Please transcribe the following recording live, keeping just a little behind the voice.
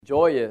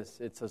joyous.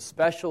 It's a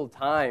special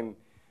time.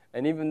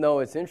 And even though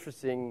it's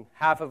interesting,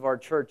 half of our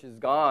church is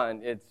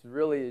gone, it's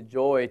really a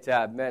joy to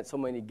have met so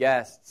many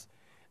guests.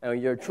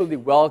 And you're truly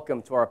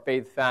welcome to our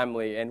faith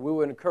family. And we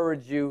would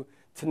encourage you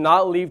to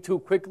not leave too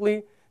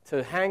quickly,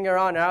 to hang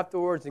around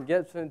afterwards and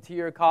get some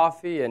tea or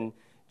coffee and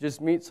just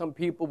meet some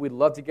people. We'd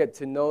love to get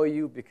to know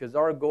you because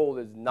our goal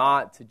is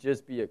not to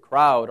just be a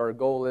crowd. Our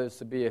goal is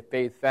to be a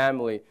faith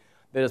family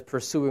that is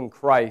pursuing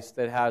Christ,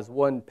 that has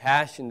one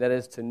passion, that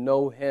is to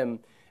know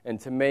Him and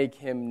to make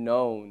Him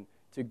known,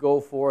 to go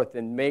forth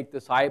and make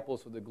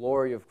disciples for the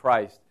glory of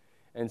Christ.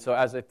 And so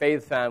as a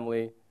faith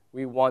family,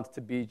 we want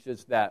to be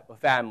just that, a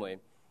family.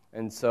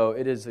 And so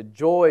it is a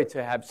joy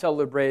to have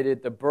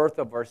celebrated the birth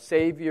of our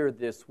Savior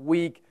this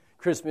week.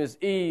 Christmas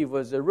Eve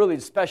was a really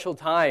special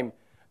time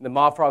in the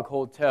Mafrog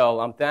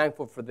Hotel. I'm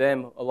thankful for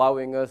them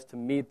allowing us to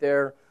meet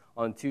there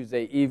on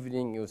Tuesday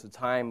evening. It was a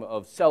time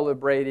of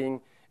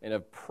celebrating and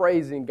of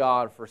praising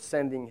God for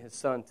sending His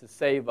Son to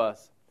save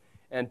us.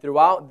 And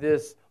throughout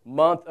this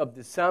month of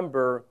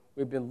December,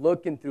 we've been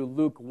looking through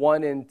Luke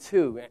 1 and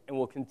 2, and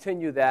we'll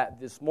continue that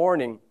this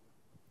morning.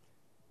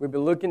 We've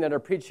been looking at our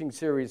preaching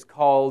series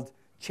called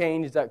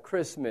Changed at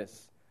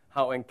Christmas,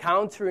 how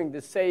encountering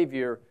the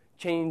Savior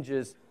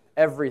changes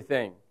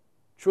everything,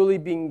 truly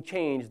being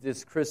changed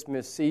this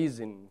Christmas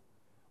season.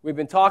 We've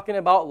been talking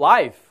about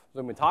life.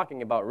 We've been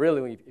talking about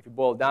really, if you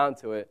boil down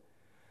to it.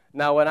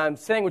 Now, when I'm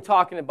saying we're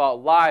talking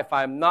about life,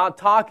 I'm not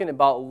talking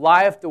about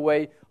life the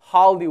way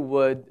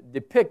Hollywood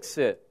depicts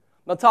it.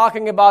 I'm not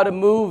talking about a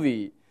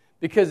movie.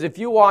 Because if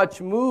you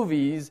watch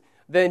movies,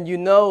 then you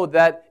know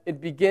that it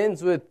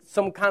begins with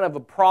some kind of a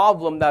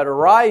problem that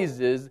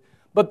arises,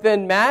 but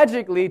then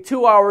magically,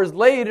 2 hours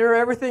later,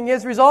 everything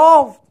is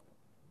resolved.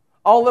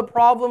 All the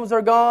problems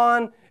are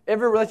gone,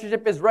 every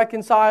relationship is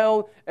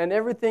reconciled, and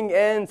everything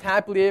ends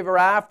happily ever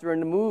after in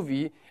the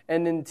movie.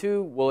 And then if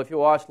you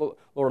watch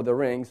Lord of the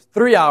Rings,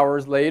 3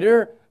 hours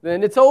later,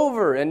 then it's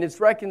over and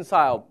it's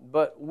reconciled.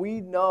 But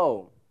we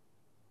know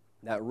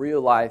that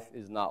real life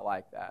is not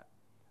like that.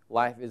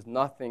 Life is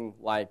nothing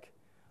like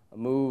a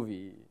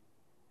movie.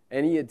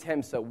 Any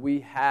attempts that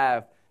we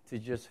have to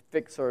just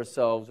fix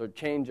ourselves or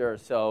change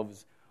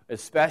ourselves,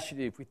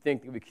 especially if we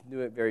think that we can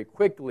do it very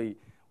quickly,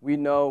 we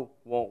know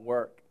won't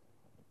work.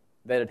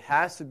 That it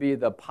has to be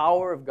the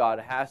power of God,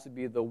 it has to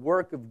be the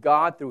work of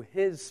God through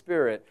His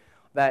Spirit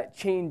that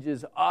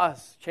changes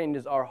us,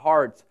 changes our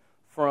hearts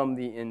from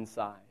the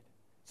inside.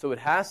 So it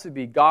has to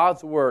be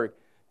God's work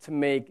to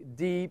make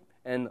deep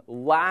and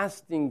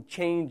lasting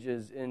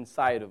changes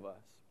inside of us.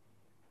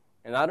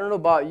 And I don't know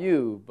about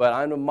you, but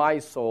I know my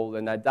soul,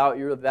 and I doubt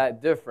you're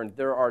that different.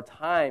 There are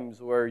times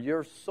where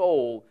your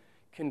soul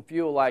can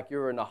feel like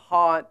you're in a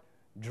hot,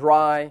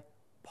 dry,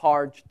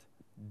 parched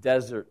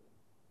desert.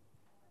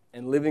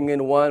 And living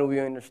in one,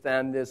 we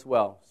understand this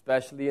well,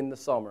 especially in the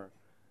summer.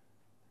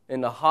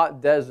 In a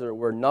hot desert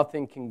where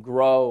nothing can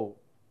grow.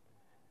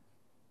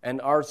 And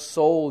our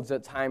souls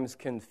at times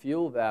can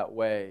feel that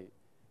way.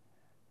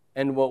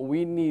 And what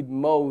we need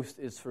most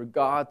is for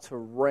God to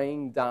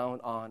rain down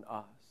on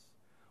us.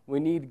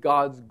 We need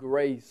God's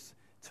grace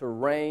to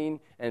rain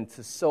and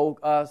to soak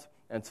us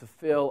and to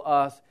fill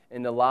us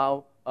and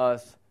allow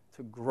us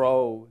to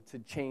grow, to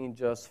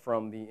change us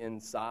from the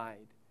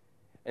inside.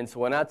 And so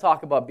when I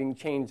talk about being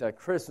changed at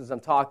Christmas, I'm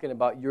talking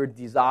about your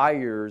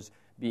desires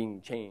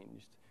being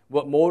changed.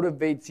 What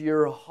motivates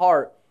your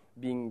heart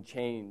being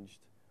changed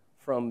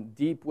from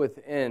deep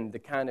within, the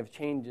kind of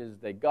changes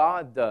that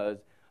God does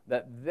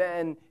that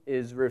then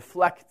is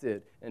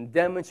reflected and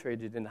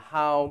demonstrated in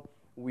how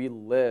we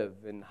live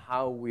and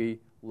how we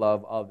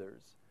love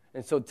others.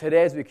 And so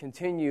today as we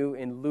continue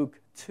in Luke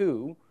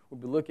 2, we'll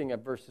be looking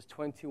at verses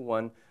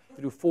 21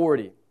 through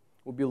 40.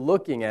 We'll be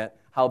looking at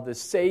how the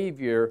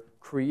Savior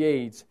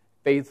creates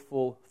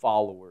faithful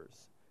followers.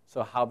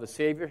 So how the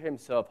Savior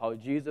Himself, how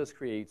Jesus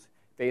creates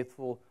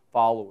faithful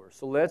followers.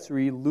 So let's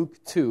read Luke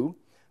 2,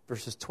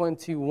 verses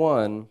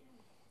 21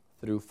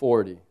 through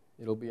 40.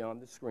 It'll be on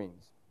the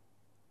screens.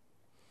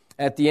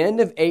 At the end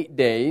of 8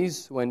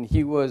 days, when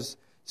He was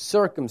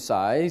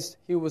circumcised,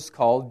 He was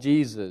called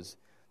Jesus,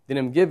 the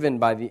name given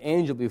by the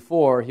angel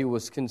before He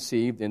was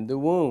conceived in the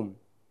womb.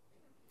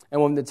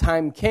 And when the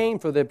time came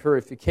for their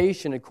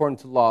purification according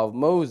to the law of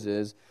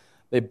Moses,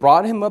 they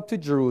brought Him up to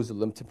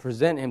Jerusalem to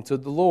present Him to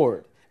the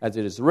Lord. As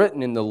it is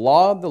written in the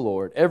law of the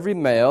Lord, every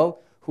male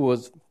who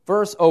was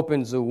first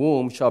opens the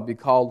womb shall be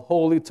called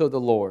holy to the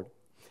Lord,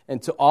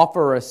 and to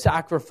offer a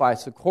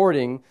sacrifice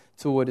according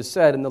to what is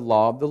said in the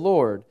law of the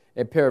Lord,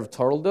 a pair of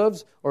turtle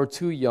doves or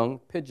 2 young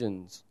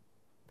pigeons.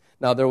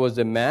 Now there was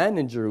a man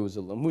in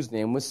Jerusalem whose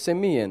name was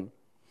Simeon,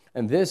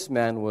 and this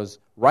man was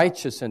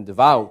righteous and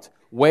devout,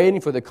 waiting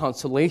for the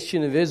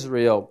consolation of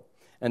Israel,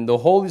 and the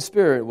Holy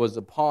Spirit was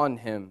upon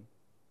him.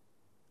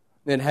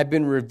 It had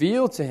been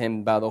revealed to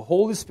him by the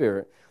Holy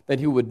Spirit that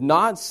he would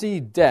not see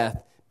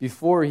death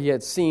before he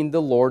had seen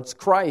the Lord's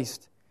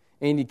Christ.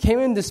 And he came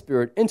in the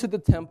Spirit into the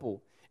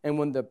temple, and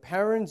when the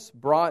parents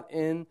brought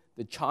in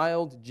the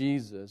child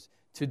Jesus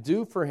to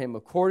do for him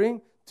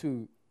according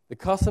to the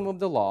custom of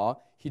the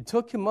law, he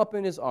took him up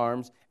in his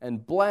arms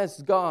and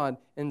blessed God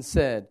and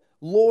said,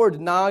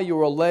 Lord, now you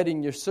are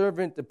letting your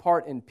servant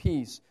depart in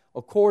peace,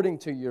 according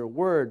to your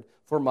word,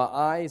 for my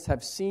eyes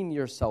have seen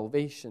your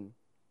salvation,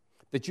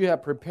 that you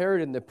have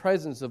prepared in the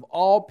presence of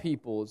all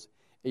peoples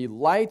a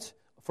light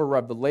for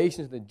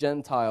revelation to the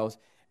Gentiles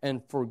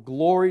and for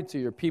glory to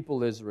your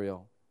people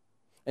Israel.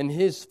 And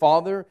his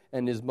father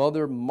and his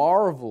mother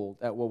marveled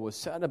at what was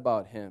said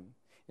about him.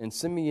 And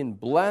Simeon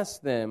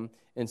blessed them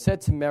and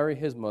said to Mary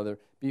his mother,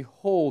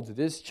 Behold,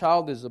 this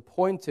child is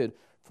appointed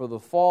for the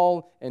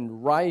fall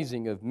and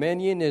rising of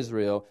many in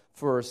Israel,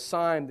 for a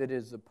sign that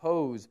is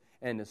opposed,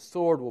 and a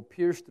sword will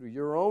pierce through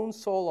your own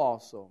soul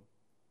also,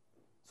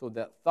 so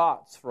that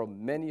thoughts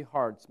from many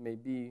hearts may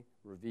be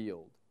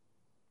revealed.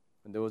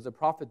 And there was a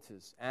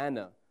prophetess,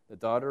 Anna, the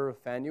daughter of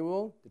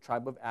Phanuel, the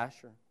tribe of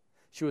Asher.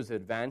 She was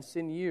advanced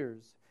in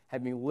years,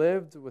 having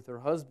lived with her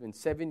husband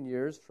 7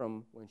 years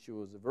from when she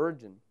was a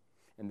virgin,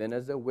 and then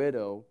as a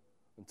widow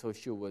until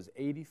she was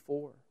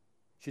 84.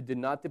 She did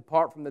not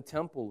depart from the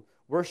temple,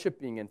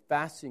 worshiping and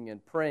fasting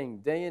and praying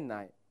day and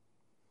night.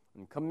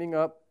 And coming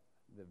up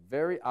the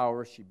very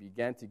hour, she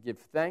began to give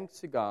thanks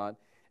to God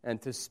and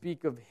to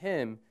speak of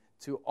him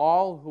to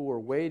all who were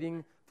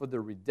waiting for the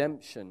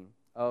redemption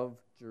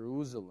of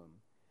Jerusalem.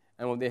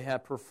 And when they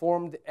had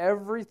performed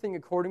everything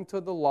according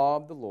to the law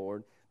of the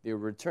Lord, they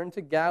returned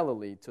to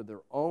Galilee, to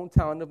their own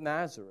town of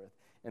Nazareth.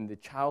 And the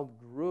child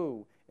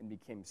grew and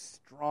became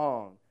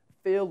strong,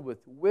 filled with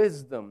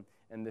wisdom,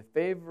 and the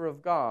favor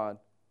of God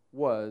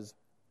was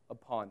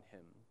upon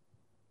him.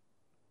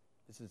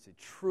 This is a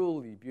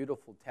truly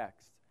beautiful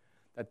text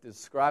that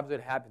describes what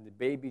happened to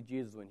baby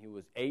Jesus when he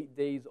was 8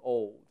 days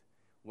old,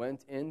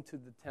 went into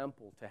the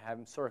temple to have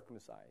him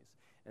circumcised.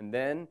 And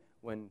then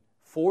when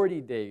 40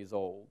 days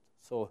old,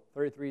 so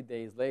 33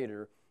 days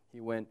later,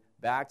 he went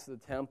back to the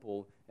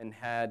temple and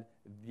had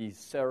these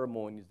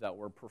ceremonies that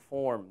were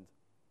performed.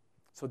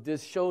 So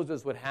this shows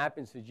us what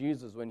happens to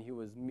Jesus when he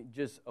was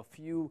just a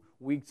few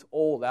weeks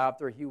old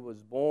after he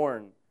was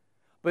born.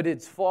 But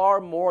it's far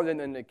more than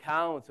an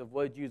account of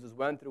what Jesus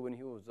went through when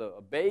he was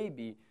a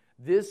baby.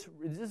 This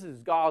is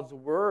God's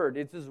word.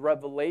 It's his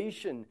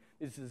revelation.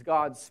 This is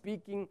God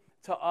speaking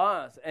to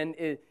us. And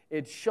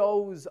it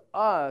shows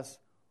us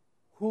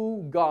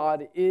who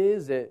God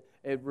is. It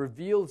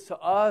reveals to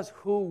us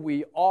who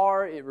we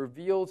are. It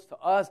reveals to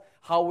us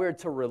how we're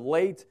to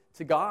relate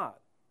to God.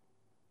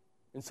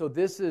 And so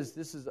this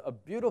is a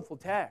beautiful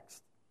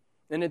text.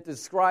 And it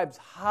describes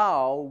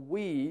how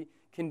we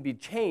can be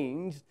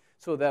changed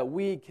so that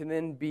we can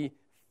then be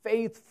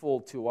faithful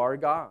to our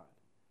God.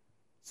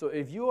 So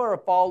if you are a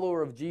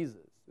follower of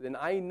Jesus, then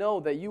I know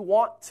that you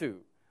want to,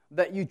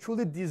 that you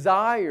truly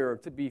desire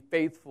to be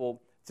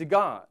faithful to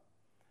God.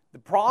 The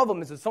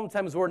problem is that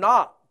sometimes we're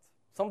not.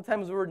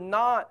 Sometimes we're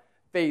not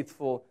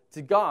faithful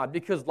to God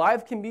because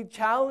life can be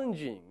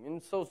challenging.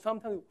 And so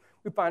sometimes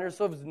we find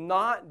ourselves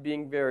not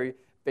being very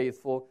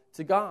faithful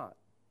to God.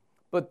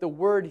 But the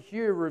word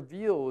here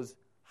reveals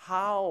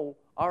how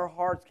our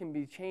hearts can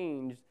be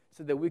changed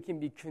so that we can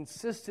be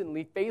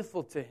consistently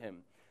faithful to him.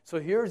 So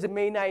here's the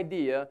main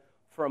idea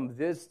from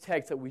this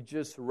text that we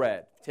just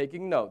read.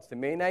 Taking notes, the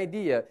main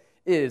idea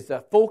is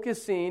that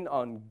focusing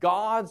on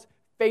God's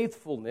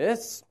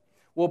faithfulness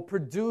will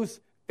produce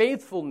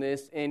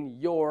faithfulness in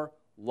your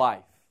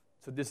life.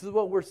 So this is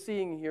what we're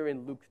seeing here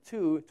in Luke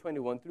 2,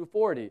 21 through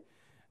 40.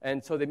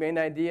 And so the main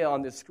idea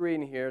on the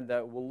screen here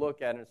that we'll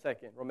look at in a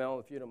second. Romel,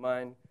 if you don't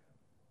mind.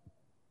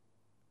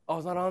 Oh,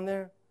 it's not on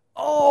there?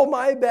 Oh,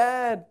 my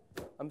bad.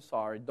 I'm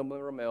sorry. Don't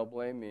blame Romel.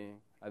 Blame me.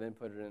 I didn't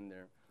put it in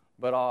there.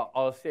 But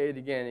I'll say it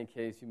again in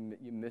case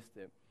you missed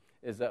it.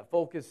 Is that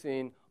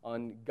focusing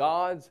on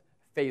God's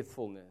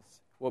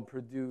faithfulness will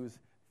produce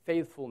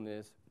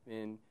faithfulness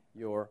in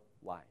your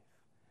life.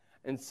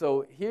 And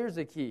so here's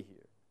the key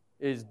here.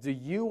 Is do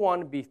you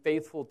want to be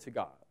faithful to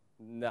God?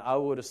 Now, I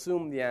would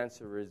assume the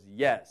answer is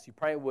yes. You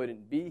probably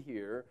wouldn't be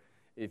here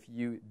if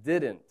you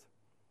didn't.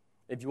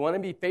 If you want to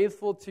be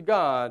faithful to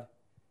God,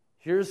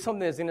 here's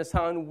something that's going to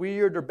sound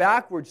weird or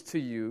backwards to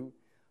you,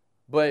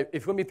 but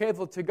if you want to be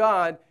faithful to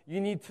God,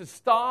 you need to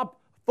stop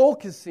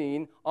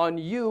focusing on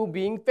you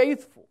being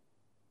faithful.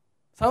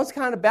 Sounds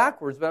kind of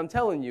backwards, but I'm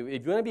telling you,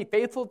 if you want to be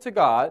faithful to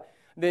God,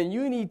 then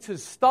you need to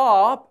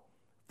stop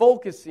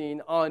focusing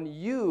on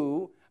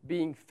you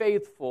being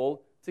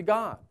faithful to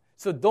God.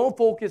 So don't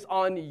focus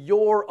on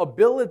your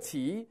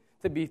ability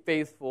to be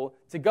faithful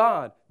to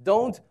God.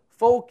 Don't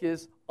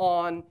focus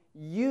on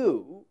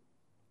you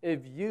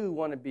if you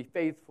want to be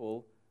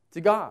faithful to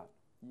God.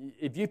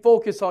 If you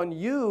focus on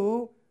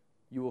you,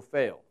 you will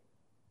fail.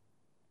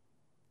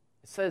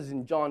 It says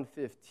in John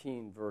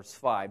 15, verse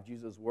 5,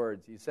 Jesus'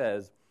 words, he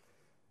says,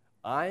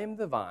 I am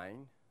the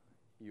vine,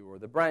 you are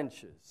the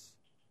branches.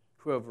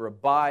 Whoever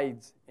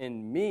abides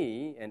in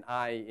me and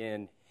I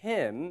in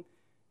him,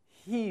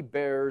 he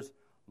bears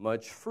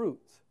much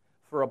fruit.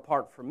 For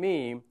apart from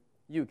me,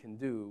 you can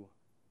do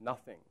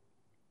nothing.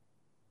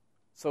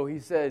 So he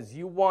says,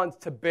 you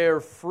want to bear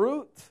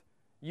fruit?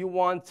 You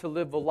want to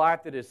live a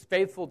life that is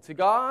faithful to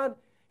God?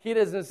 He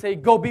doesn't say,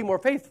 go be more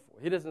faithful.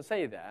 He doesn't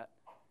say that.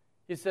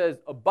 He says,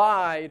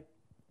 abide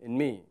in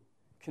me.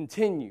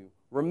 Continue,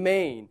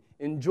 remain,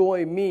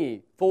 enjoy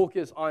me.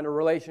 Focus on a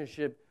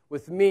relationship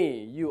with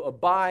me. You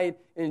abide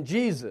in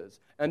Jesus.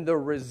 And the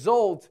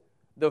result,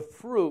 the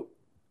fruit,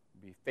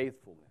 will be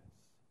faithfulness.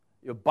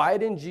 You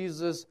abide in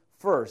Jesus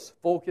first.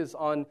 Focus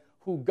on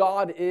who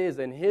God is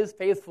and His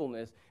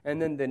faithfulness.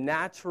 And then the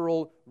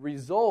natural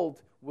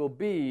result will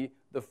be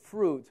the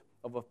fruit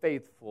of a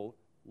faithful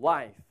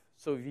life.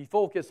 So if you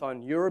focus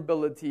on your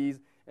abilities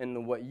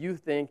and what you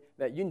think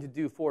that you need to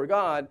do for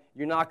God,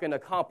 you're not going to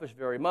accomplish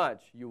very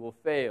much. You will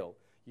fail.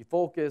 You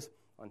focus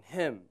on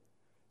Him.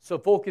 So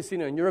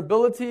focusing on your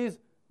abilities,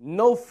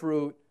 no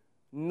fruit,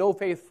 no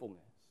faithfulness.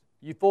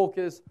 You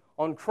focus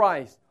on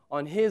Christ,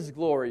 on His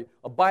glory,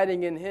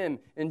 abiding in Him,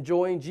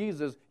 enjoying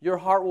Jesus. Your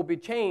heart will be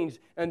changed,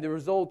 and the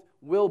result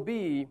will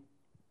be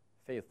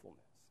faithfulness.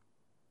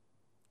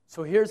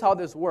 So here's how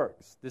this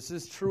works. This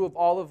is true of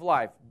all of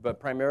life, but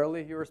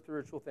primarily here are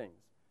spiritual things.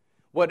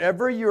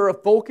 Whatever you're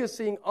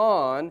focusing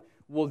on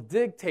will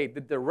dictate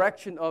the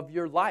direction of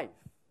your life.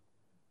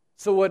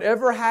 So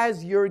whatever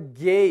has your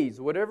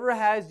gaze, whatever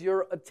has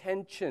your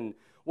attention,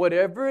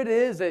 whatever it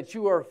is that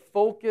you are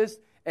focused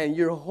and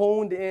you're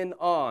honed in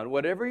on,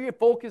 whatever you're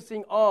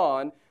focusing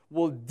on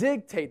will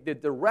dictate the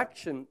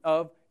direction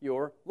of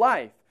your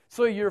life.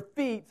 So your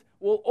feet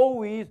will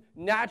always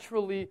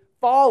naturally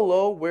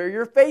follow where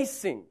you're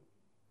facing.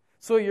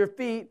 So your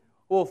feet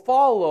will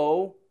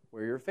follow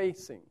where you're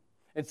facing.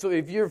 And so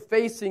if you're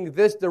facing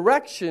this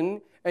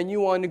direction and you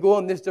want to go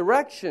in this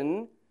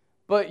direction,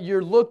 but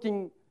you're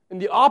looking in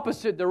the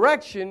opposite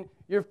direction,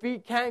 your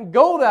feet can't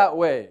go that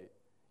way.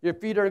 Your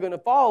feet are going to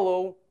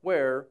follow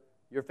where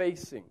you're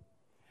facing.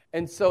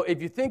 And so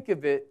if you think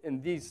of it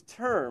in these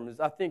terms,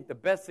 I think the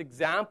best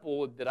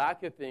example that I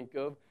could think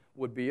of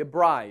would be a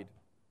bride.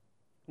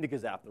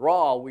 Because after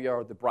all, we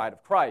are the bride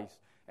of Christ,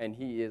 and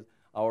He is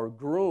our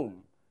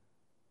groom.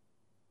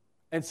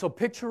 And so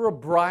picture a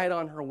bride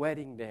on her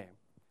wedding day.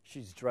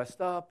 She's dressed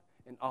up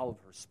in all of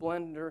her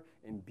splendor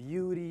and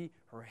beauty.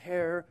 Her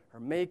hair, her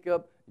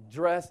makeup,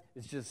 dress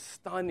is just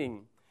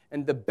stunning.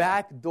 And the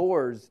back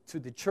doors to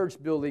the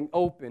church building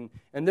open.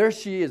 And there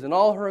she is in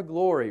all her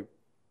glory.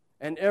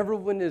 And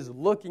everyone is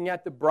looking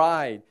at the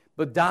bride.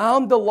 But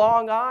down the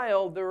long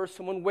aisle, there is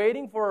someone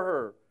waiting for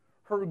her.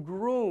 Her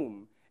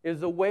groom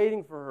is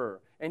awaiting for her.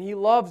 And he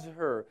loves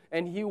her.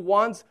 And he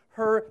wants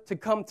her to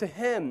come to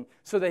him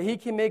so that he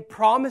can make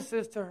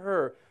promises to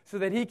her. So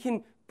that he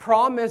can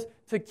promise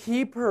to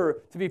keep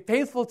her, to be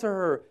faithful to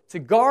her, to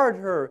guard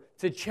her,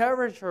 to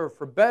cherish her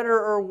for better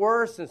or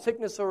worse, in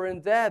sickness or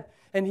in death.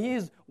 And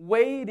he's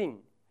waiting.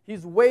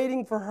 He's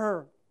waiting for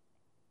her.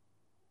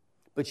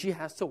 But she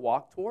has to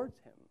walk towards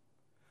him.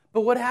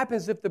 But what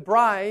happens if the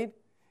bride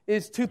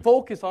is too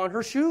focused on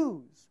her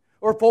shoes,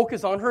 or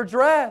focused on her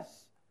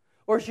dress,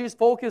 or she's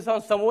focused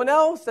on someone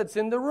else that's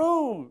in the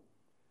room,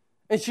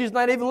 and she's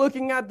not even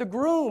looking at the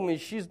groom, and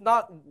she's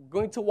not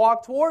going to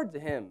walk towards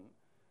him?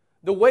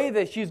 The way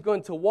that she's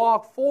going to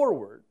walk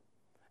forward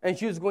and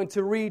she's going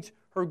to reach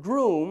her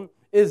groom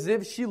is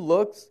if she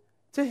looks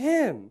to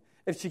him,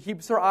 if she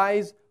keeps her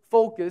eyes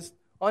focused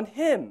on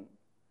him.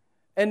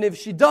 And if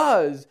she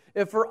does,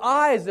 if her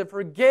eyes, if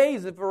her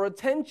gaze, if her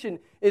attention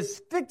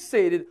is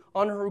fixated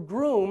on her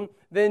groom,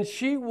 then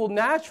she will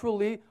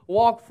naturally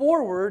walk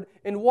forward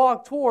and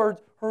walk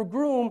towards her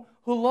groom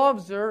who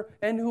loves her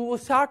and who will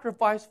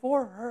sacrifice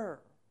for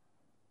her.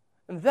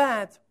 And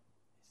that is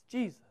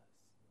Jesus.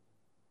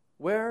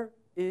 Where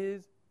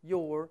is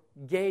your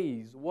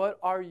gaze? What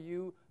are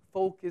you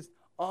focused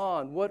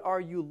on? What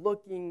are you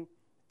looking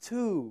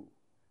to?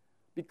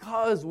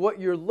 Because what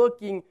you're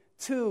looking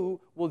to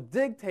will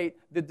dictate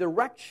the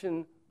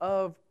direction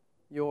of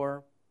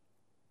your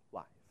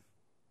life.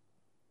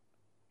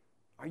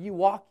 Are you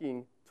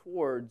walking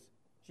towards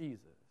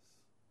Jesus?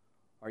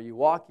 Are you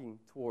walking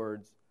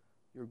towards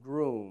your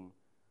groom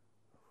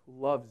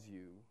who loves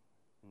you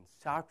and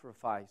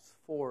sacrificed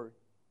for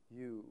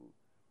you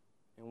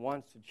and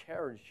wants to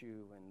cherish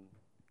you and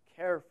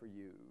care for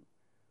you?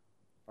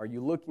 Are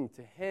you looking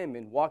to him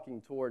and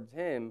walking towards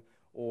him,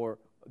 or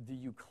do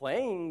you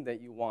claim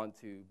that you want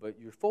to, but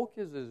your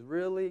focus is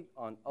really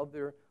on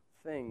other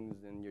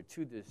things and you're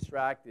too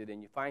distracted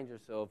and you find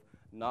yourself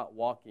not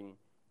walking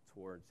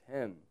towards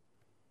him?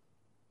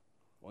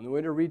 One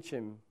way to reach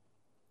him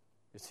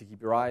is to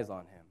keep your eyes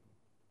on him.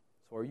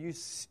 So are you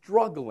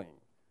struggling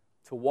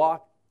to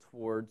walk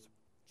towards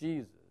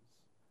Jesus?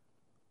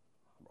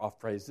 I'll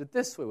phrase it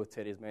this way with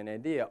today's main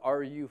idea.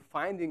 Are you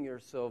finding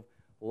yourself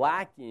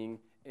lacking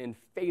in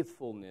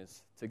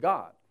faithfulness to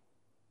God?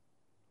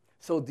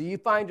 So do you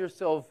find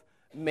yourself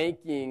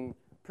making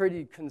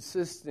pretty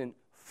consistent,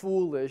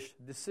 foolish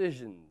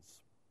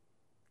decisions?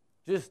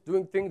 Just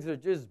doing things that are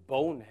just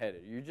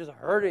boneheaded. You're just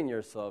hurting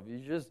yourself. You're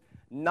just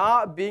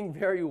not being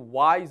very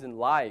wise in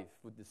life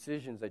with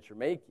decisions that you're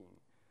making.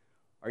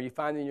 Are you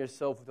finding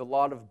yourself with a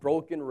lot of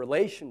broken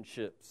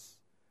relationships?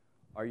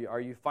 Are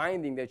you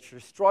finding that you're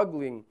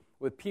struggling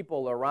with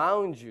people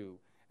around you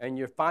and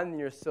you're finding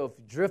yourself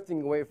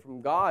drifting away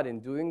from God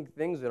and doing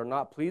things that are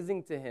not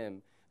pleasing to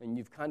him? and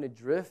you've kind of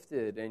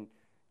drifted, and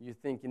you're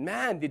thinking,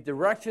 man, the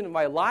direction of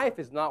my life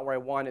is not where I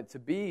want it to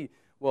be.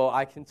 Well,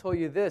 I can tell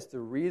you this. The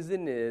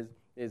reason is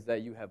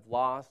that you have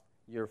lost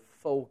your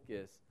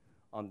focus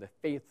on the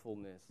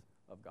faithfulness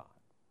of God.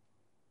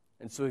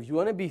 And so if you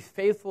want to be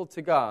faithful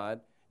to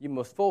God, you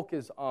must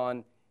focus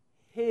on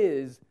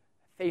His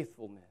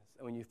faithfulness.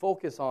 And when you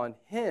focus on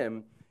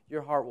Him,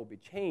 your heart will be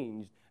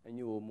changed, and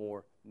you will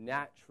more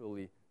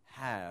naturally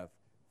have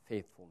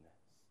faithfulness.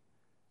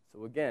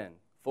 So again,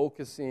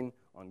 focusing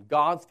on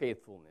God's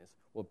faithfulness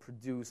will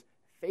produce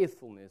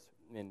faithfulness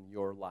in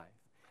your life.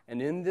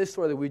 And in this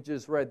story that we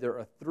just read, there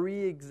are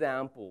 3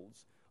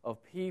 examples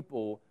of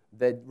people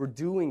that were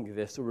doing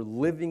this, who were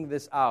living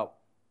this out.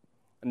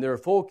 And they're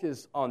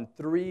focused on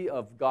 3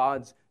 of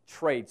God's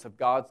traits, of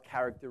God's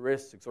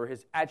characteristics, or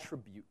His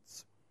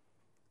attributes.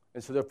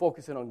 And so they're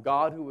focusing on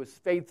God who was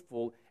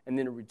faithful, and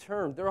then in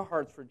return, their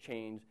hearts were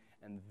changed,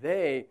 and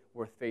they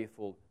were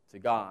faithful to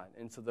God.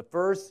 And so the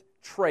first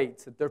trait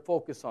that they're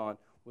focused on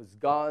was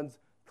God's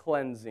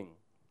cleansing.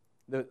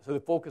 So they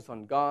focused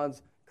on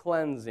God's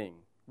cleansing.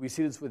 We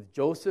see this with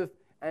Joseph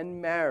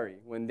and Mary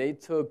when they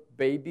took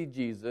baby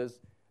Jesus,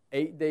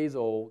 8 days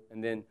old,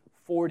 and then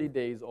 40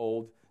 days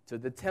old, to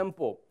the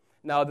temple.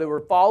 Now, they were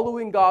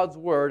following God's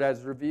word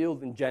as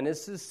revealed in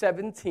Genesis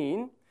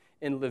 17,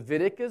 in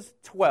Leviticus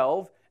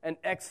 12, and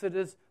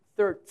Exodus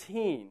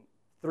 13.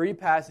 3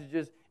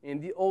 passages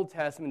in the Old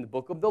Testament, the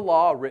book of the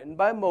law, written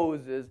by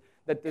Moses,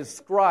 that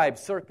describe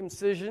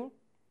circumcision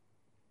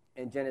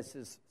in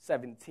Genesis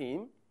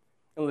 17.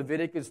 In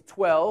Leviticus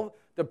 12,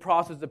 the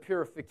process of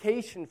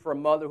purification for a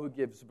mother who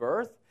gives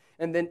birth.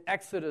 And then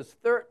Exodus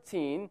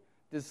 13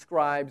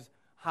 describes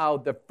how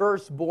the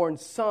firstborn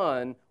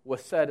son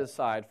was set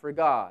aside for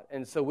God.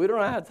 And so we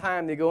don't have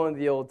time to go into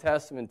the Old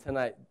Testament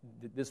tonight,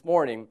 this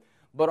morning,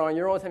 but on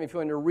your own time, if you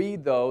want to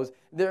read those,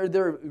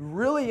 they're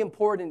really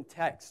important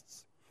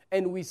texts.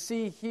 And we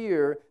see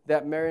here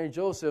that Mary and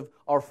Joseph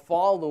are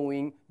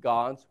following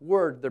God's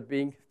word. They're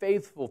being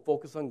faithful,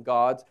 focused on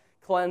God's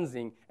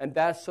cleansing. And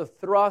that's the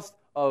thrust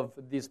of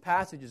these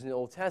passages in the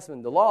Old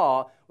Testament. The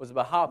law was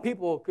about how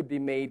people could be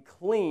made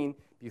clean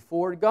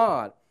before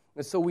God.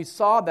 And so we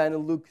saw that in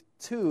Luke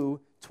 2,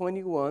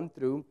 21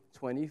 through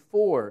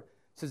 24. It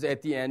says,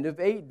 at the end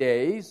of 8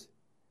 days,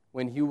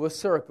 when he was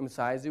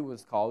circumcised, he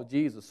was called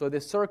Jesus. So they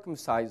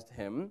circumcised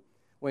him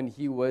when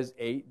he was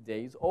 8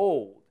 days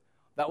old.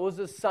 That was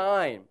a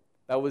sign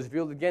that was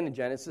revealed again in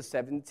Genesis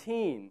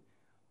 17.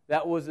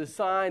 That was a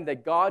sign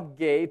that God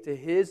gave to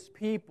His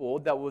people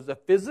that was a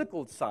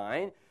physical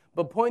sign,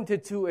 but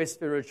pointed to a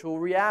spiritual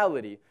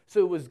reality. So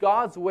it was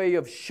God's way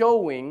of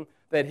showing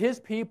that His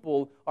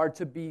people are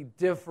to be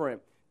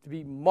different, to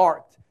be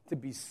marked, to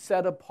be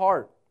set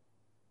apart.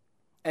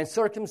 And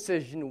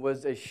circumcision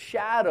was a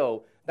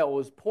shadow that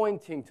was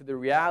pointing to the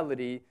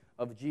reality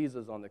of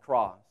Jesus on the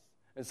cross.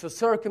 And so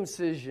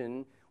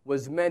circumcision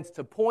was meant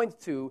to point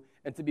to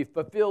and to be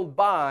fulfilled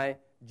by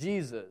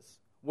Jesus,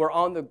 where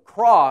on the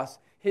cross,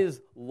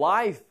 His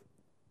life,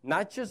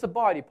 not just a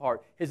body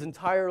part, His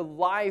entire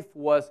life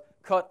was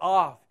cut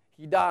off.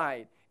 He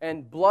died,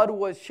 and blood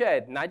was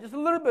shed. Not just a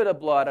little bit of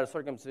blood at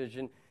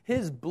circumcision.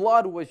 His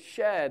blood was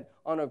shed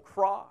on a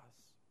cross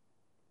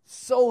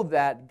so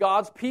that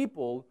God's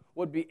people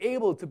would be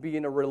able to be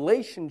in a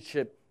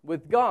relationship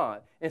with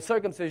God. And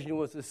circumcision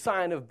was a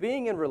sign of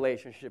being in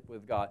relationship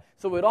with God.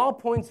 So it all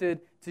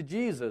pointed to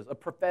Jesus, a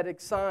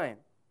prophetic sign.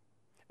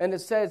 And it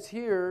says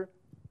here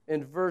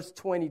in verse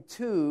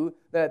 22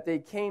 that they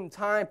came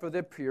time for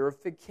their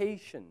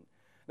purification.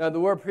 Now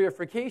the word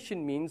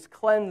purification means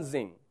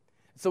cleansing.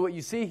 So what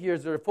you see here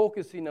is they're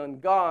focusing on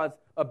God's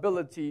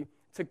ability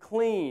to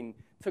clean,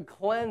 to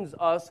cleanse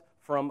us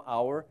from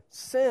our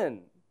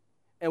sin.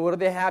 And what do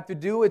they have to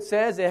do? It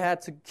says they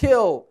had to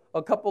kill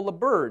a couple of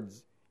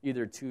birds,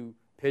 either 2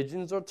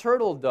 pigeons or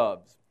turtle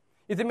doves.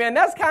 You think, man,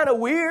 that's kind of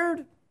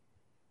weird.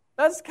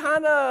 That's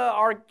kind of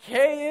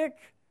archaic.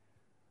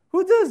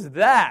 Who does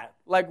that?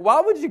 Like,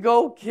 why would you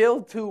go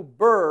kill 2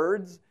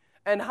 birds,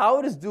 and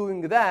how does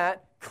doing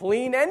that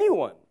clean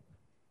anyone?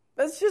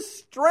 That's just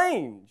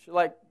strange.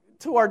 Like,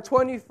 to our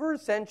 21st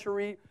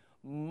century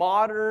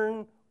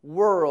modern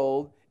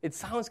world, it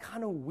sounds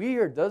kind of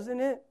weird,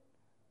 doesn't it?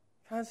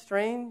 Kind of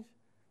strange.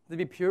 To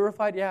be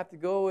purified, you have to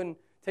go and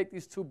take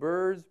these 2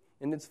 birds.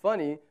 And it's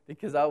funny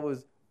because I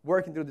was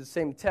working through the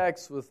same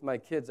text with my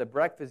kids at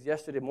breakfast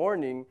yesterday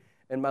morning,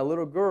 and my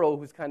little girl,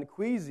 who's kind of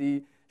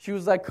queasy, she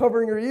was like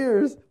covering her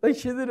ears, like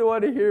she didn't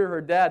want to hear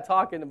her dad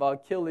talking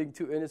about killing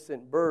 2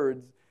 innocent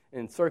birds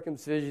and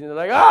circumcision. They're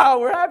like,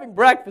 we're having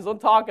breakfast.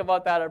 Don't talk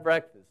about that at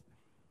breakfast.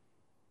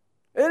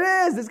 It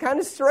is. It's kind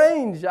of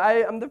strange.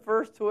 I'm the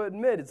first to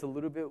admit it's a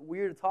little bit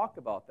weird to talk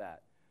about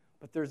that.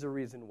 But there's a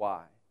reason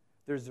why.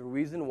 There's a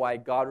reason why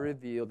God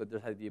revealed that there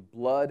had to be a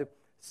blood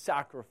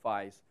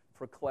sacrifice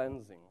for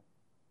cleansing.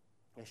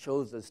 It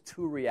shows us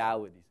 2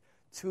 realities,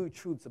 2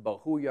 truths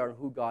about who we are and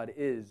who God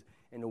is,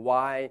 and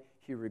why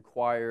He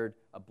required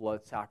a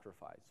blood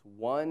sacrifice.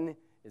 One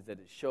is that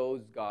it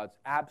shows God's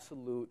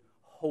absolute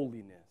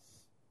holiness.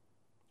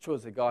 It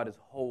shows that God is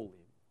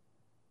holy.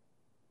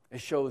 It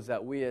shows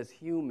that we as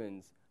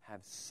humans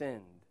have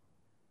sinned.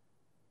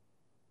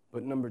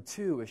 But number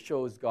two, it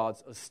shows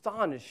God's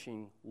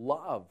astonishing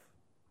love.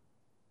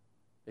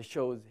 It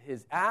shows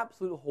His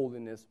absolute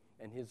holiness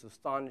and His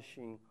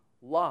astonishing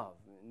love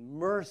and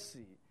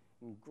mercy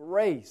and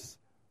grace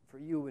for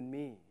you and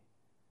me.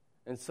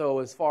 And so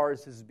as far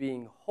as His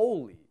being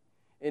holy,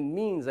 it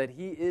means that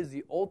He is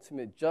the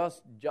ultimate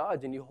just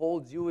judge, and He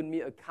holds you and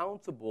me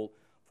accountable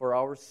for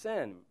our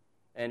sin.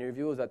 And it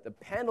reveals that the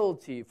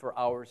penalty for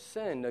our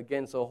sin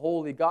against a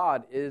holy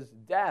God is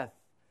death.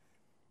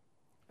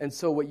 And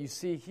so what you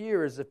see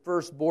here is the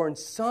firstborn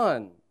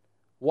son.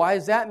 Why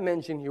is that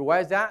mentioned here? Why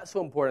is that so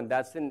important?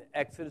 That's in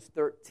Exodus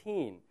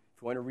 13.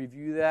 If you want to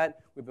review that,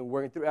 we've been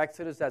working through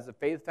Exodus as a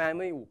faith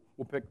family.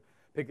 We'll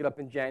pick it up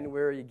in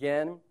January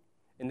again.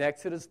 In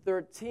Exodus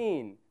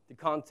 13, the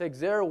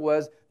context there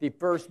was the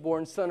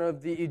firstborn son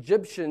of the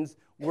Egyptians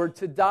were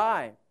to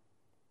die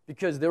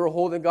because they were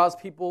holding God's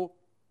people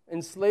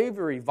in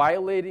slavery,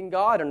 violating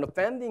God and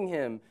offending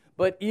Him.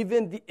 But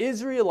even the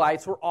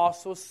Israelites were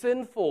also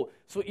sinful.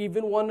 So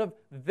even one of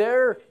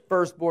their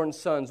firstborn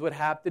sons would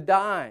have to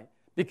die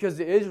because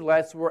the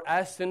Israelites were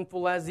as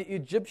sinful as the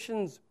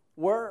Egyptians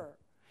were.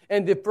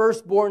 And the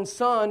firstborn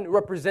son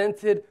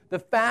represented the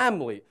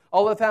family.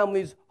 All the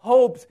family's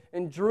hopes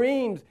and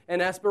dreams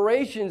and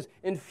aspirations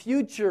and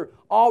future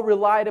all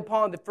relied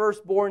upon the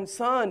firstborn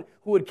son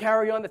who would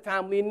carry on the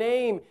family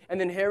name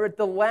and inherit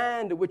the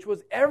land, which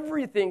was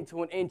everything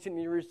to an ancient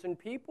Near Eastern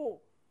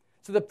people.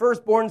 So the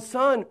firstborn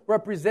son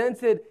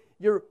represented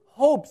your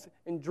hopes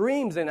and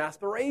dreams and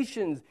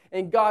aspirations.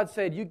 And God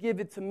said, you give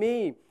it to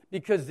me,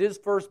 because this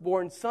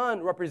firstborn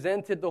son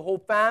represented the whole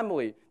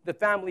family. The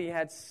family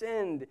had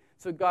sinned.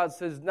 So God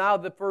says, now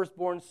the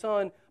firstborn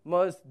son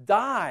must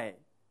die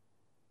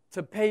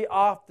to pay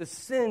off the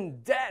sin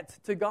debt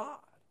to God.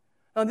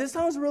 Now this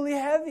sounds really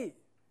heavy,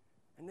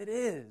 and it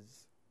is.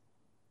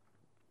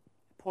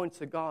 It points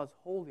to God's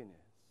holiness.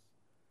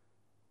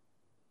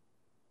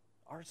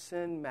 Our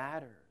sin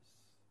matters.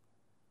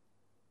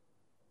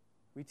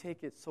 We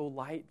take it so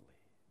lightly,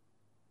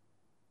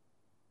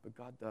 but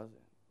God doesn't.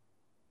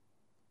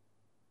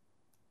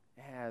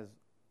 It has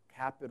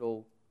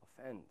capital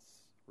offense,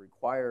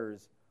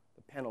 requires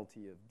the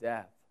penalty of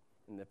death,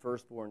 and the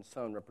firstborn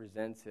son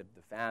represented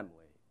the family.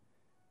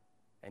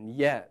 And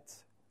yet,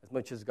 as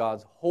much as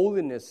God's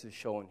holiness is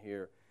shown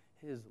here,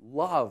 His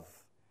love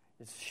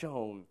is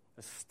shown,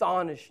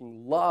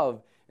 astonishing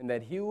love, in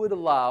that He would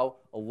allow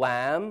a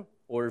lamb,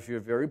 or if you're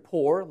very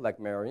poor, like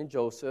Mary and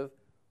Joseph,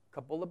 a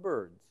couple of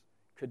birds,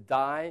 could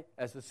die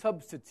as a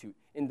substitute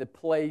in the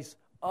place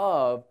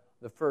of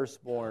the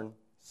firstborn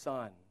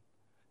son.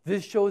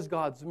 This shows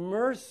God's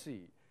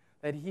mercy,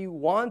 that He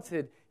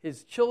wanted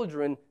His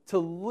children to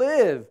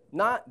live,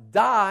 not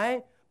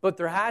die, but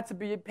there had to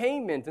be a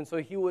payment, and so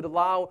He would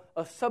allow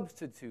a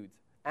substitute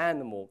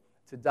animal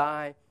to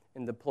die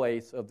in the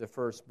place of the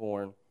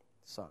firstborn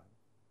son.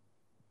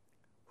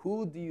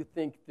 Who do you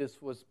think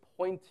this was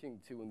pointing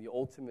to in the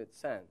ultimate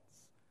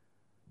sense?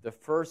 The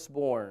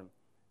firstborn,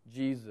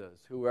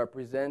 Jesus, who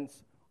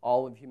represents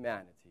all of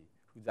humanity,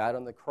 who died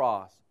on the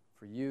cross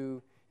for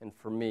you and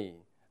for me,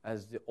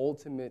 as the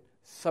ultimate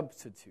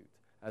substitute,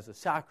 as a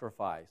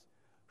sacrifice,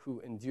 who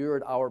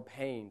endured our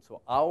pain.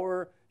 So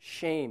our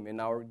shame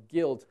and our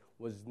guilt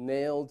was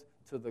nailed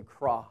to the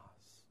cross,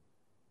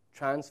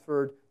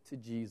 transferred to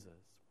Jesus.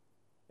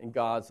 And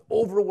God's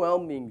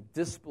overwhelming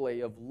display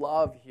of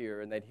love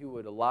here, and that He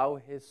would allow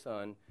His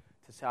Son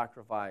to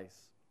sacrifice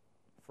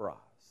for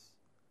us.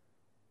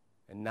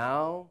 And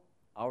now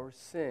our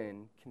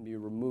sin can be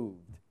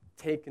removed,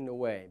 taken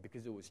away,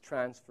 because it was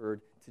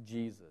transferred to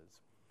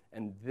Jesus.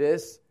 And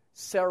this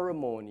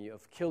ceremony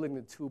of killing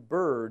the two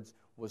birds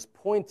was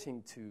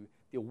pointing to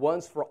the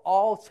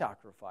once-for-all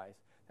sacrifice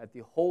that the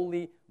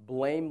holy,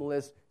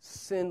 blameless,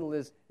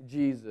 sinless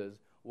Jesus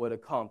would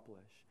accomplish.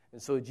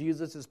 And so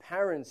Jesus'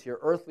 parents here,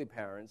 earthly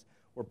parents,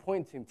 were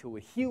pointing to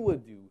what He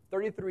would do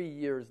 33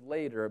 years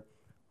later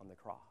on the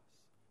cross.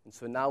 And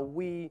so now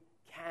we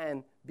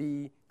can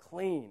be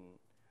clean.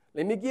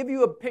 Let me give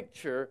you a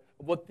picture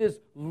of what this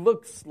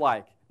looks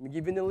like. Let me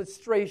give you an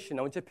illustration.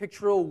 I want you to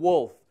picture a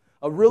wolf,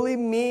 a really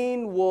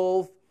mean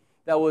wolf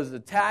that was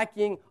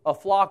attacking a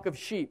flock of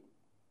sheep.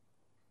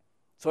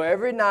 So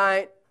every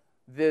night,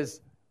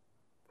 this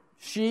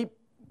sheep,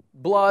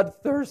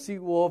 bloodthirsty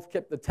wolf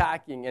kept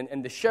attacking,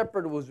 and the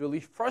shepherd was really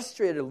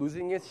frustrated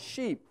losing his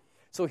sheep.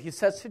 So he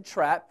sets a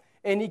trap,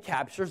 and he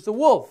captures the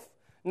wolf.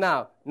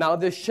 Now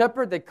the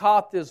shepherd that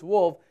caught this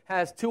wolf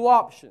has two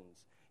options.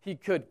 He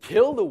could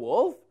kill the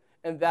wolf,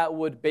 and that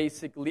would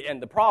basically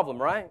end the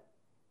problem, right?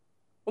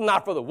 Well,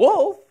 not for the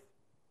wolf.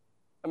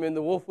 I mean,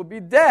 the wolf would be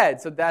dead,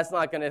 so that's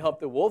not going to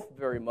help the wolf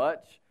very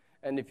much.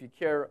 And if you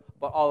care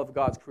about all of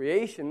God's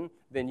creation,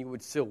 then you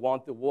would still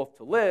want the wolf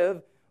to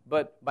live,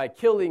 but by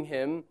killing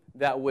him,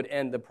 that would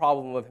end the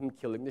problem of him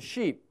killing the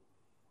sheep.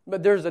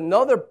 But there's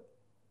another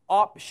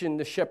option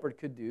the shepherd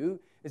could do,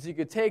 is he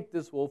could take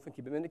this wolf and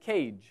keep him in a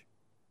cage.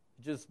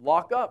 Just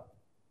lock up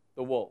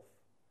the wolf.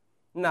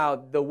 Now,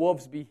 the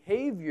wolf's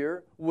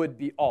behavior would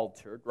be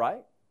altered,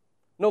 right?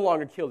 no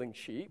longer killing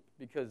sheep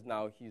because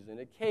now he's in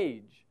a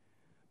cage.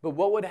 But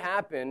what would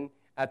happen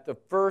at the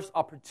first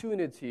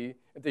opportunity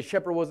if the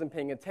shepherd wasn't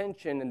paying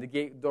attention and the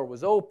gate door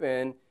was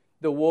open?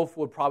 The wolf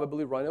would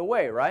probably run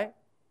away, right?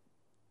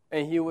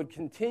 And he would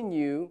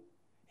continue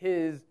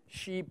his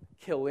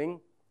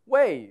sheep-killing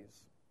ways.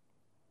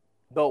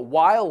 But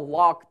while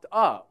locked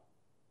up,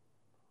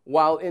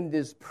 while in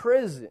this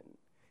prison,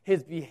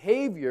 his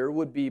behavior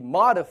would be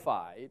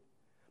modified,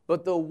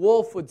 but the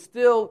wolf would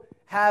still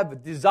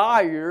have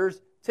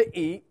desires to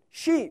eat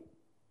sheep.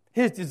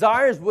 His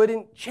desires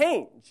wouldn't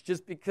change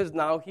just because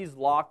now he's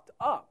locked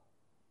up.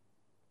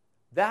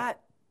 That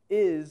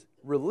is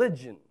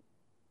religion.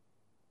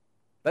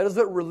 That is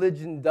what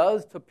religion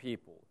does to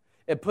people.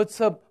 It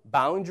puts up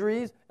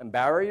boundaries and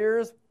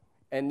barriers,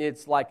 and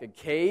it's like a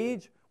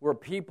cage where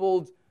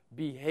people's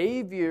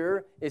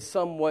behavior is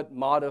somewhat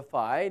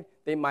modified.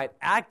 They might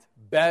act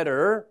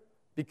better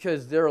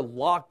because they're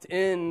locked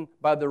in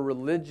by the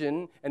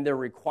religion and the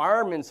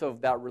requirements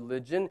of that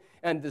religion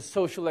and the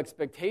social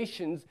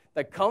expectations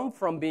that come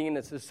from being in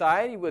a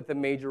society with a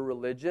major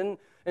religion.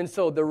 And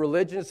so the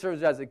religion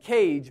serves as a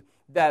cage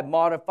that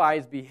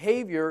modifies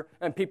behavior,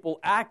 and people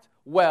act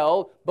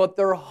well, but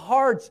their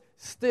hearts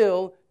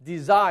still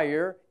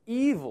desire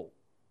evil.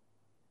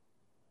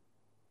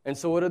 And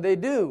so what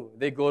do?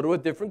 They go to a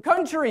different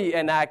country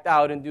and act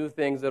out and do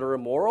things that are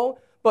immoral,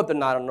 but they're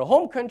not in their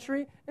home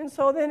country, and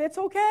so then it's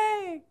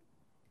okay.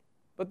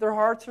 But their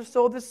hearts are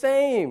still the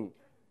same.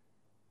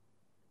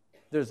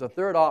 There's a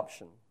third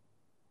option.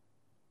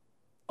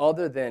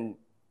 Other than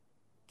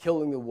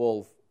killing the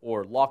wolf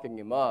or locking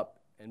him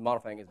up and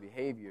modifying his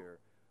behavior,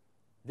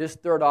 this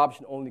third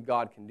option only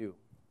God can do.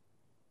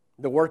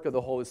 The work of the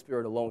Holy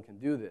Spirit alone can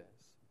do this.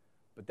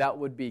 But that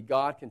would be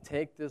God can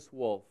take this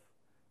wolf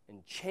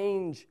and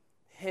change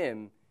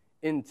him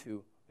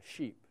into a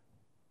sheep.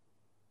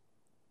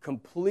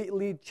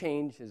 Completely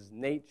change his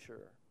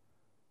nature.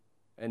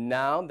 And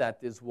now that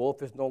this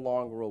wolf is no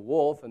longer a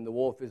wolf and the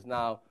wolf is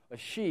now a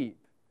sheep,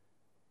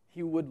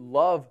 he would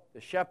love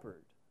the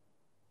shepherd.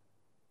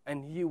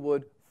 And he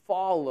would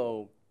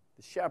follow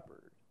the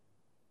shepherd.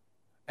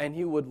 And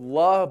he would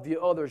love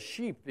the other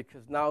sheep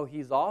because now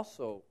he's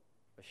also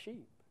a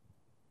sheep.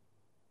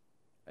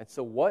 And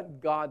so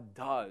what God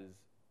does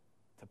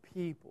to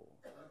people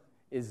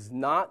is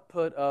not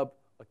put up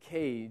a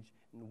cage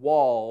and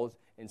walls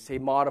and say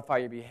modify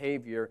your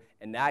behavior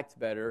and act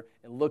better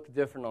and look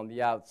different on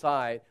the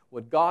outside.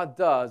 What God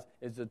does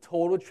is a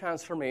total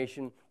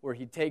transformation where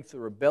he takes a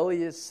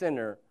rebellious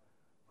sinner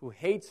who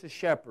hates the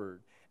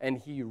shepherd and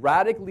he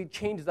radically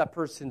changes that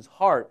person's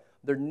heart,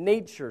 their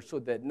nature, so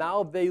that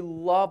now they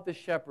love the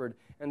shepherd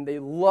and they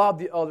love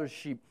the other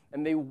sheep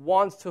and they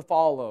want to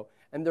follow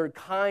and they're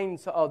kind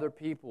to other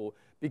people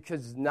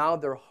because now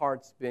their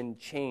heart's been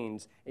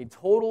changed. A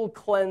total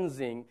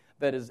cleansing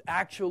that is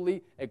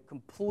actually a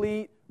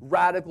complete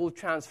radical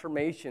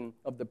transformation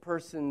of the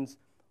person's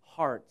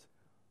heart.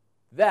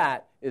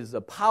 That is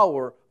the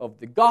power of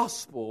the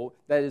gospel.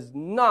 That is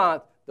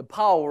not the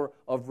power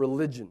of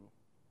religion.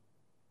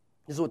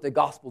 This is what the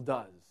gospel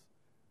does.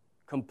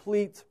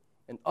 Complete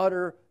and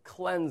utter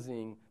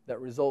cleansing that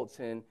results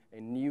in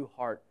a new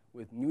heart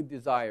with new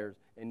desires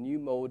and new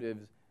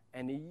motives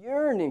and a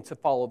yearning to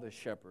follow the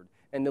shepherd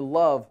and a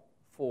love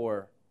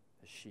for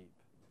the sheep,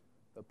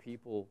 the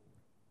people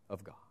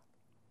of God.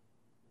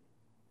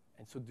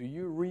 And so do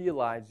you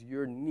realize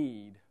your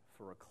need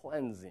for a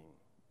cleansing?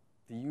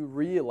 Do you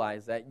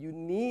realize that you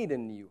need a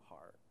new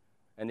heart?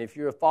 And if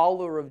you're a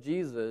follower of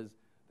Jesus,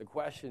 the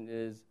question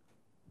is,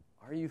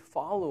 are you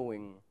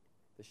following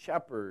the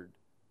shepherd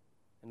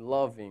and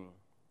loving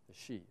the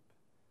sheep?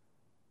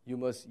 You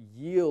must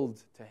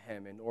yield to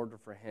him in order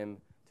for him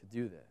to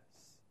do this.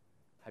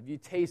 Have you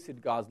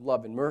tasted God's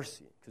love and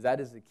mercy? Because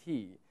that is the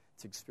key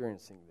to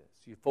experiencing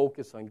this. You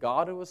focus on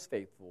God who is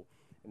faithful,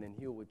 and then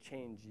he will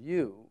change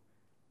you,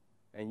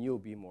 and you'll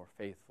be more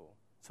faithful.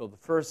 So the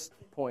first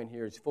point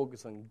here is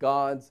focus on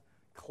God's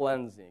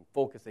cleansing.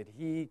 Focus that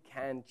he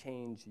can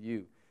change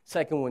you.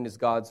 Second one is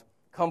God's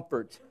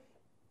comfort.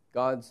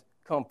 God's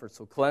comfort.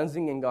 So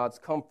cleansing and God's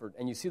comfort.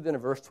 And you see that in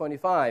verse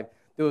 25.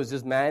 There was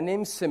this man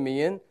named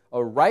Simeon,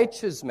 a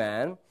righteous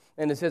man,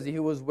 and it says that he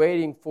was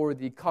waiting for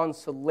the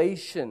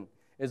consolation,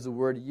 is the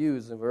word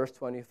used in verse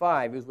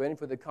 25. He was waiting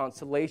for the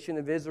consolation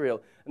of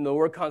Israel. And the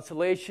word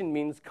consolation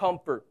means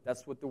comfort.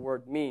 That's what the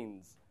word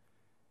means.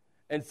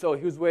 And so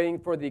he was waiting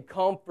for the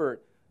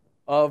comfort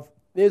of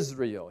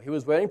Israel. He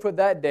was waiting for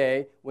that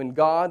day when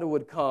God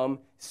would come,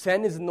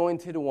 send his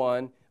anointed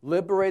one,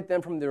 liberate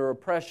them from their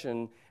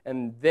oppression,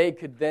 and they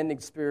could then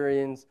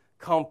experience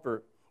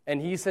comfort. And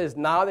he says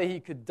now that he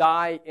could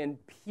die in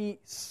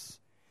peace,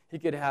 he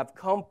could have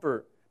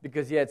comfort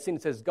because he had seen,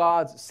 it says,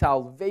 God's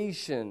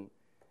salvation.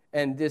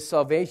 And this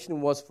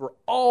salvation was for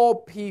all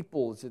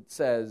peoples, it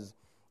says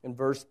in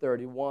verse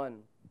 31.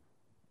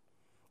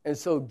 And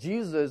so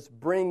Jesus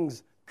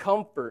brings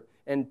comfort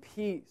and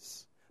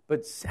peace.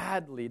 But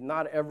sadly,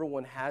 not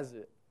everyone has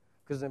it.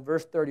 Because in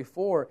verse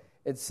 34,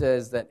 it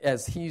says that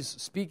as he's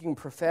speaking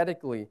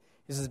prophetically,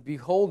 He says,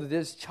 behold,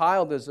 this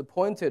child is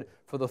appointed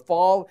for the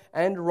fall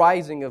and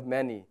rising of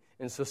many.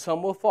 And so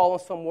some will fall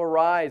and some will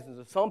rise. And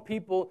so some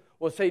people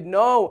will say,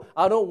 no,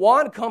 I don't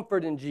want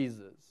comfort in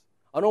Jesus.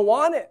 I don't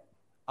want it.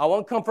 I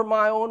want comfort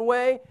my own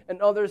way.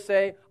 And others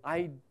say,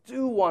 I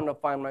do want to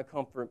find my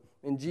comfort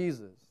in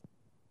Jesus.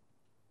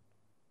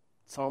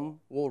 Some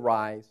will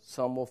rise,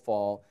 some will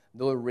fall.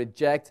 They'll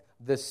reject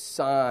the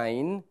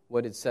sign,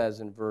 what it says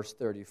in verse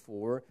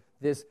 34.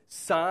 This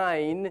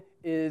sign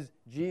is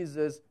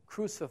Jesus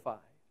crucified.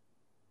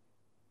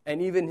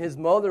 And even his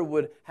mother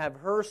would have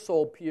her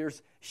soul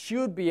pierced. She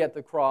would be at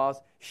the cross.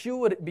 She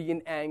would be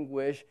in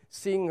anguish,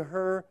 seeing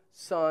her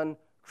son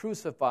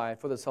crucified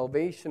for the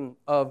salvation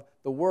of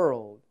the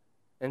world.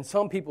 And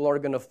some people are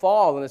going to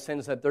fall in the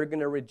sense that they're going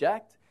to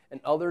reject,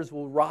 and others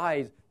will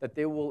rise, that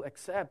they will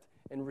accept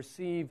and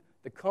receive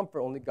the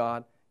comfort only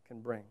God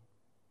can bring.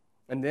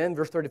 And then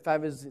verse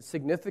 35 is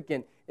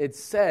significant. It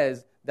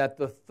says that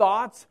the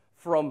thoughts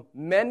from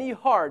many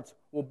hearts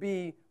will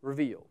be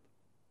revealed.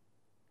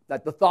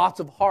 That the thoughts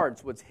of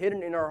hearts, what's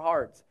hidden in our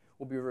hearts,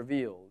 will be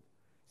revealed.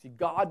 See,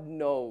 God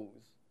knows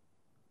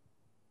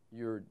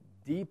your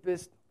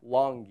deepest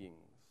longings.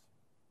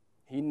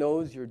 He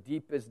knows your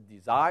deepest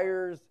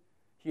desires.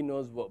 He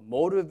knows what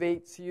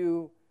motivates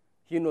you.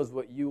 He knows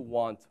what you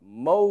want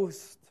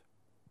most.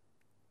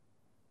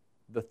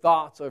 The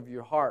thoughts of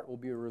your heart will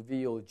be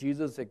revealed.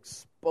 Jesus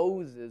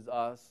exposes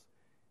us,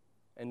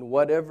 and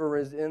whatever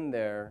is in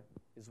there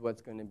is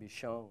what's going to be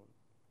shown.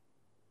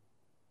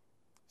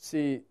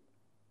 See,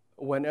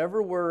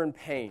 whenever we're in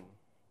pain,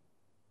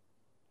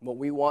 what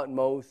we want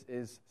most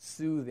is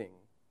soothing.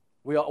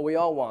 We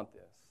all want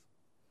this.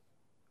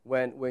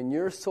 When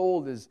your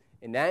soul is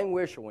in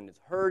anguish or when it's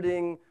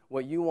hurting,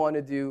 what you want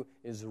to do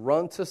is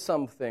run to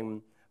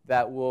something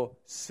that will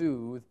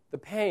soothe the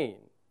pain.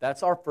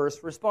 That's our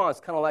first response.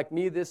 Kind of like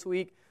me this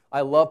week,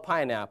 I love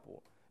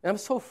pineapple. And I'm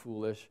so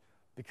foolish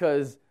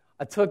because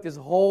I took this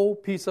whole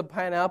piece of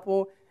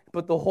pineapple,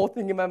 put the whole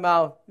thing in my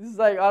mouth. This is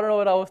like, I don't know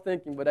what I was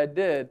thinking, but I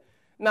did.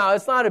 Now,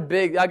 it's not I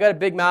got a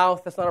big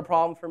mouth. That's not a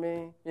problem for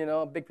me,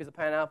 a big piece of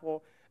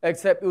pineapple.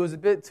 Except it was a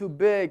bit too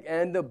big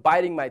and ended up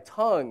biting my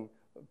tongue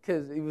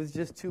because it was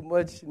just too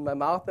much in my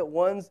mouth at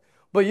once.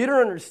 But you don't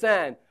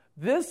understand.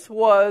 This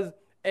was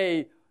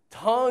a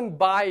tongue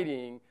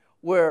biting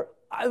where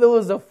there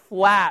was a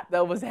flap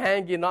that was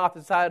hanging off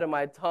the side of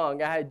my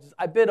tongue. I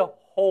bit a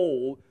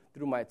hole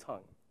through my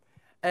tongue.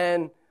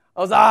 And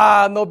I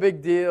was, no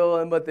big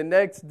deal. But the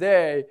next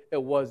day,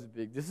 it was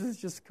big. This is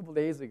just a couple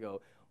days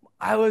ago.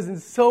 I was in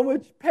so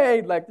much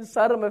pain, like the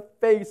side of my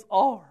face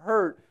all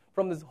hurt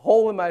from this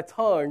hole in my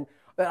tongue,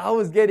 that I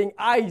was getting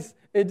ice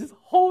and just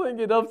holding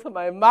it up to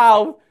my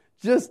mouth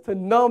just to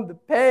numb the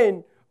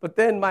pain. But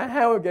then my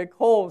hand would get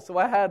cold, so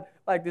I had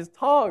like these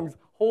tongs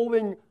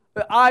holding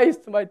the ice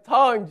to my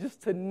tongue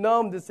just to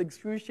numb this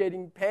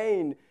excruciating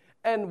pain.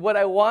 And what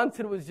I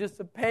wanted was just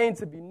the pain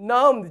to be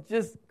numbed,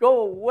 just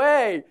go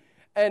away.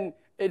 And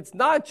it's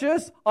not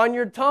just on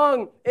your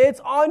tongue, it's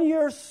on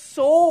your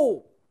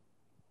soul.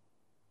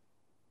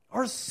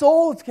 Our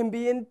souls can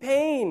be in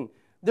pain.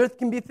 There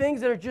can be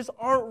things that just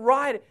aren't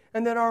right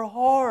and that are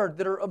hard,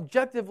 that are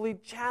objectively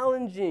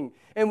challenging.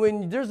 And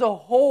when there's a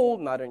hole,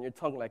 not in your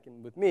tongue like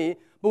with me,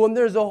 but when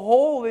there's a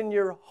hole in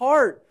your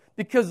heart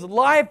because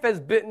life has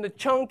bitten a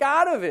chunk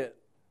out of it,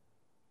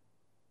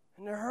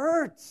 and it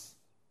hurts.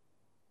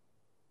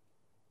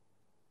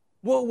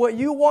 Well, what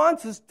you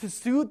want is to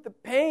soothe the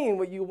pain.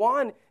 What you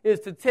want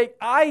is to take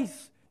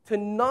ice to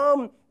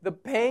numb the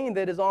pain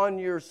that is on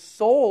your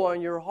soul,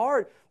 on your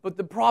heart. But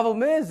the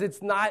problem is,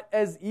 it's not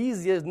as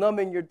easy as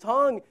numbing your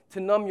tongue. To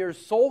numb your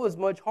soul is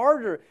much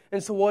harder.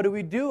 And so what do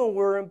we do when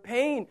we're in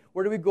pain?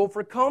 Where do we go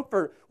for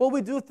comfort? Well,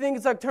 we do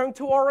things like turn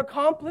to our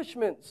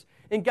accomplishments.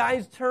 And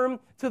guys turn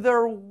to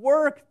their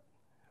work.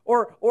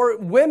 Or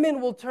women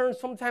will turn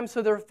sometimes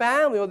to their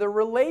family or their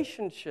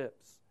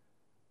relationships.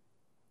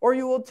 Or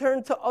you will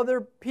turn to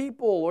other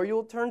people. Or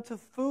you'll turn to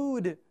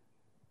food.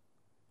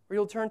 Or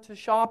you'll turn to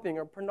shopping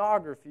or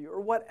pornography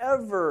or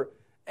whatever.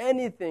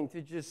 Anything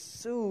to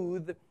just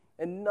soothe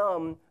and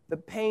numb the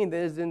pain that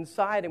is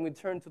inside, and we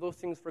turn to those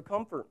things for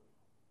comfort.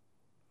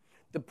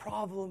 The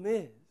problem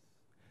is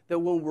that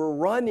when we're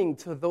running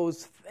to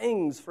those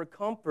things for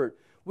comfort,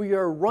 we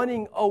are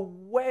running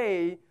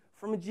away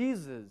from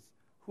Jesus,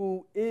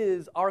 who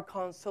is our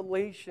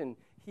consolation.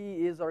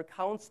 He is our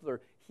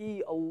counselor.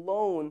 He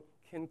alone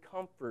can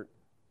comfort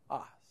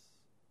us.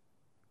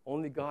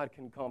 Only God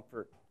can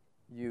comfort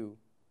you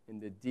in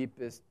the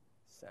deepest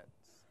sense.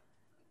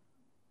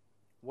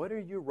 What are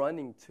you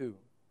running to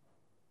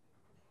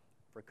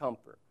for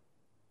comfort?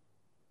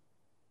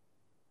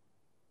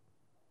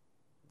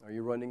 Are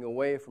you running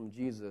away from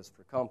Jesus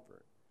for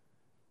comfort?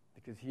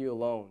 Because He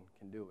alone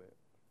can do it.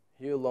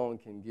 He alone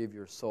can give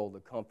your soul the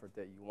comfort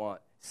that you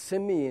want.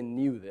 Simeon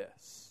knew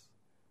this.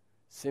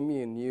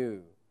 Simeon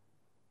knew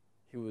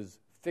he was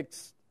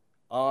fixed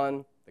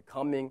on the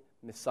coming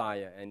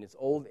Messiah. And in his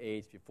old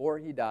age, before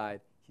he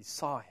died, he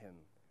saw him,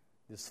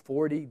 this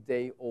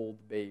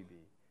 40-day-old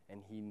baby.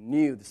 And he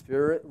knew, the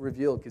Spirit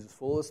revealed, because he was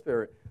full of the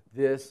Spirit,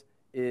 this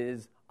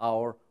is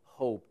our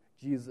hope.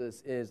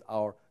 Jesus is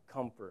our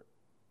comfort.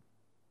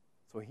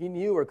 So he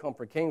knew where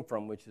comfort came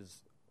from, which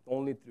is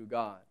only through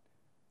God.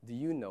 Do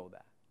you know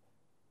that?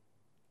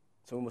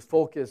 So we must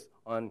focus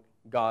on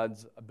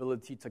God's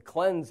ability to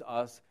cleanse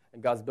us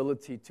and God's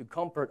ability to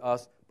comfort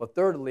us, but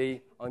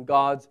thirdly, on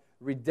God's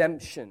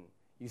redemption.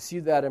 You see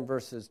that in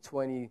verses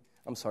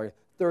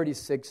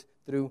 36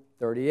 through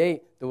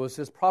 38. There was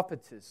this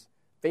prophetess,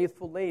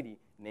 faithful lady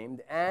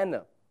named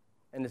Anna.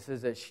 And it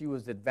says that she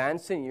was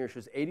advanced in years. She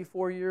was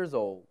 84 years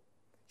old.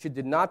 She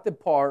did not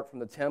depart from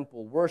the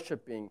temple,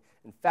 worshiping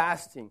and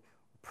fasting,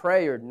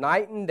 prayer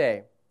night and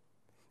day.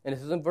 And it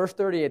says in verse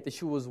 38 that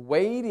she was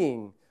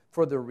waiting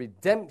for the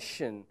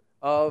redemption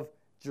of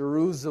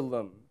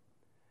Jerusalem.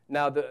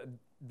 Now,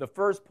 the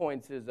first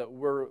point is that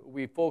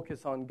we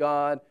focus on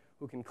God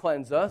who can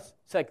cleanse us.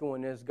 Second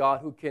one is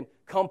God who can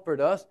comfort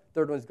us.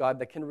 Third one is God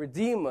that can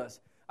redeem us.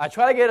 I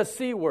try to get a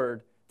C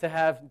word to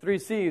have 3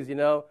 C's,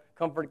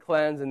 comfort,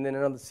 cleanse, and then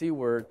another C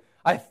word.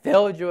 I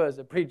failed you as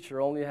a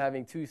preacher, only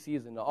having 2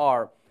 C's and an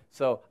R,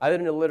 so I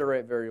didn't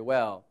alliterate very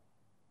well.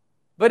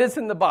 But it's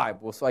in the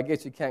Bible, so I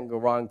guess you can't go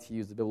wrong to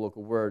use the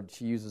biblical word.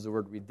 She uses the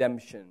word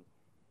redemption.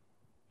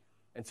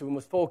 And so we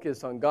must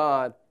focus on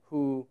God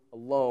who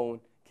alone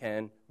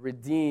can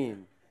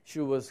redeem. She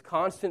was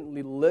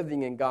constantly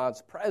living in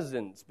God's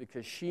presence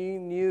because she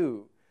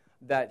knew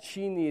that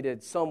she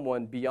needed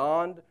someone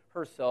beyond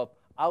herself,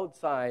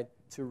 outside,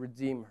 to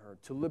redeem her,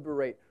 to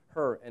liberate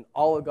her and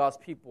all of God's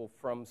people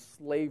from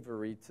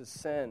slavery to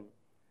sin.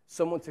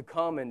 Someone to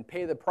come and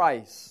pay the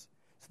price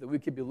so that we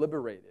could be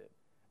liberated.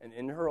 And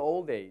in her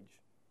old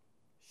age,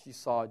 she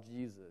saw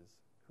Jesus,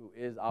 who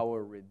is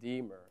our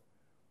Redeemer.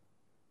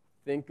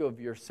 Think of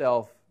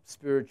yourself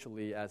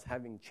spiritually as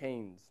having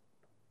chains,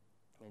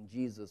 and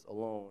Jesus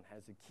alone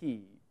has a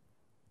key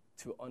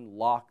to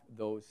unlock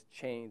those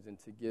chains and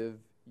to give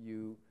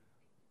you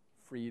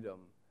freedom,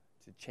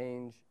 to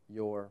change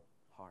your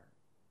heart.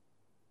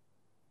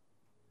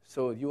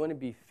 So if you want to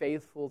be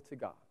faithful to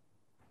God,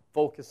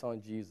 focus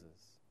on Jesus.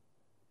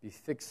 Be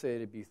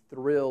fixated, be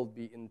thrilled,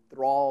 be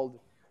enthralled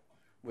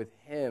with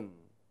Him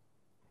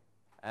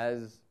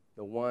as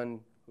the one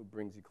who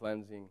brings you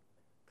cleansing,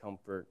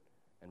 comfort,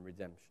 and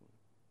redemption.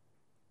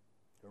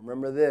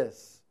 Remember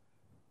this,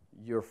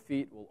 your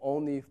feet will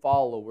only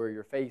follow where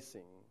you're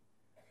facing.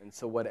 And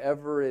so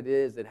whatever it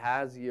is that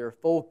has your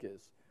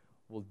focus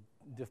will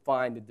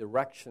define the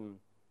direction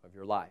of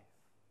your life.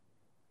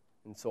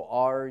 And so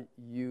are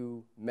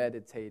you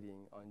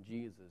meditating on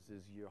Jesus?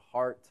 Is your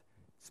heart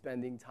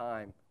spending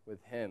time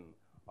with Him?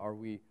 Are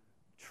we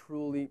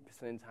truly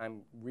spending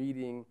time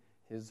reading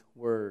His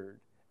Word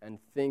and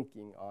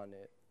thinking on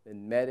it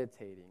and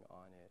meditating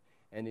on it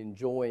and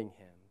enjoying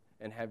Him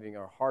and having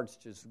our hearts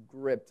just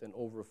gripped and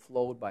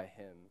overflowed by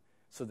Him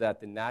so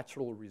that the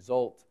natural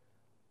result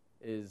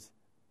is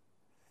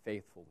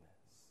faithfulness?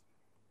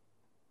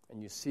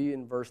 And you see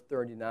in verse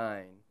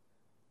 39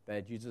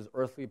 that Jesus'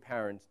 earthly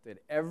parents did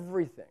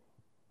everything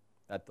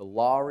that the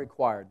law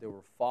required. They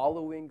were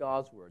following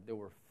God's word. They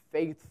were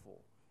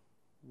faithful.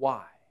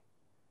 Why?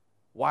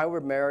 Why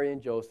were Mary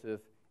and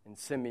Joseph and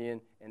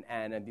Simeon and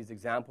Anna, these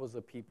examples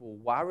of people,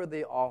 why were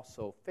they all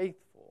so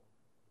faithful?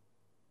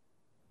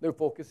 They're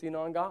focusing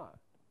on God.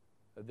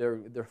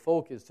 Their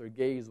focus, their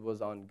gaze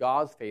was on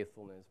God's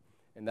faithfulness,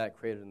 and that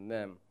created in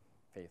them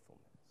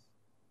faithfulness.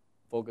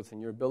 Focus on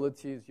your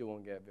abilities, you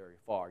won't get very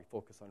far. You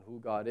focus on who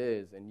God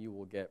is, and you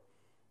will get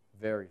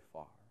very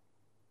far.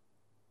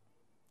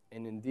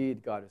 And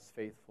indeed, God is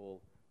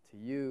faithful to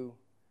you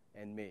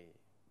and me.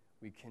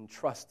 We can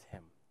trust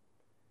Him.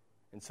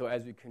 And so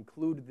as we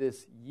conclude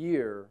this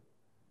year,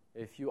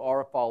 if you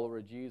are a follower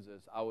of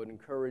Jesus, I would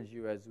encourage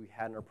you, as we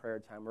had in our prayer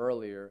time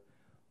earlier,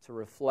 to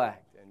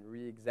reflect and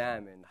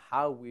re-examine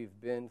how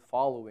we've been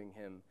following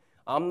Him.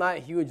 I'm not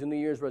huge on New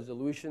Year's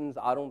resolutions.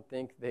 I don't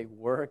think they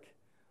work.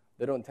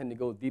 They don't tend to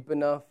go deep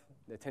enough.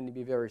 They tend to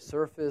be very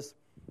surface.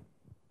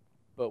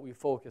 But we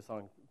focus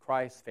on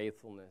Christ's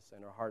faithfulness,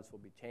 and our hearts will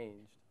be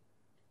changed.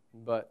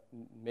 But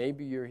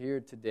maybe you're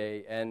here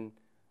today, and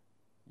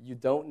you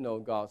don't know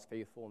God's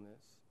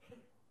faithfulness.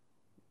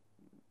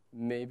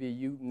 Maybe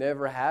you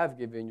never have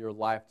given your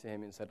life to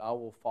Him and said, I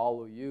will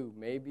follow you.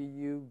 Maybe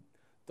you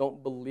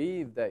don't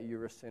believe that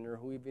you're a sinner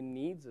who even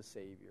needs a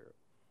Savior.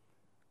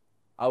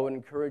 I would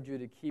encourage you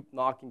to keep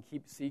knocking,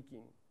 keep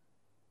seeking.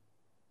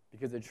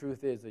 Because the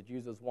truth is that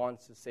Jesus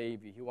wants to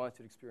save you. He wants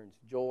you to experience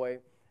joy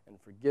and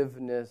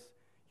forgiveness.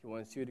 He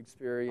wants you to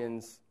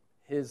experience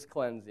His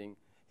cleansing,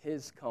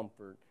 His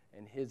comfort,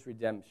 and His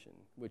redemption,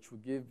 which will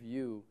give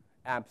you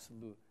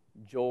absolute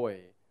joy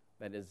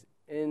that is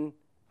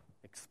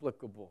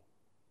inexplicable.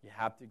 You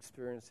have to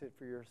experience it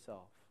for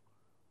yourself.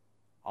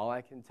 All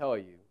I can tell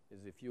you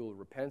is if you will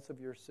repent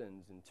of your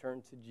sins and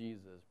turn to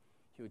Jesus,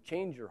 He will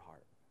change your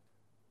heart.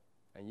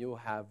 And you will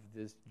have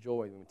this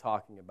joy when we're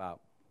talking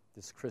about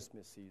this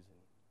Christmas season.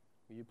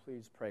 Will you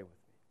please pray with me?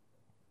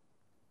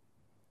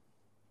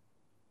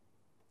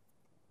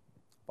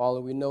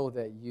 Father, we know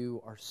that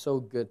You are so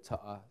good to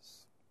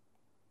us.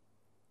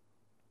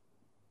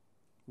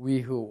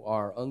 We who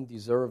are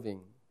undeserving,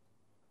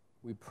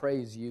 We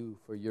praise you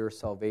for your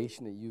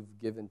salvation that you've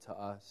given to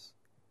us.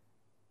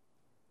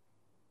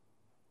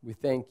 We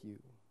thank you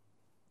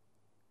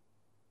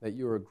that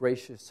you are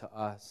gracious to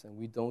us and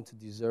we don't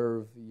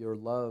deserve your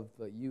love,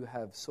 but you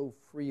have so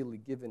freely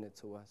given it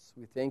to us.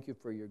 We thank you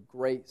for your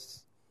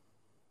grace.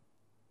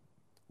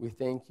 We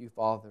thank you,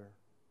 Father,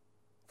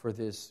 for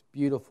this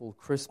beautiful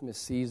Christmas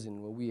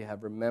season where we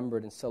have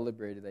remembered and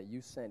celebrated that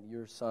you sent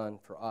your Son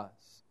for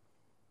us.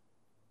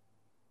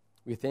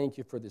 We thank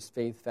you for this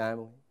faith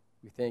family.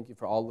 We thank you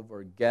for all of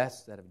our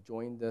guests that have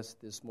joined us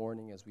this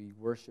morning as we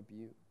worship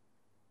you.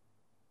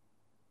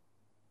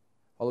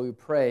 Father, we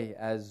pray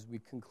as we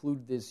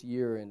conclude this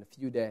year in a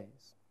few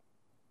days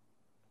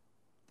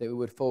that we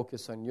would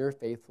focus on your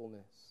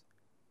faithfulness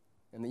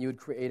and that you would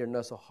create in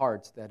us a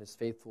heart that is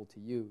faithful to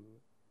you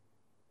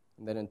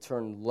and that in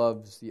turn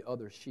loves the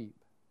other sheep.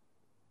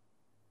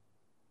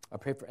 I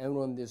pray for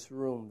everyone in this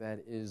room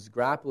that is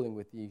grappling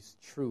with these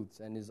truths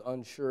and is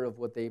unsure of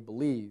what they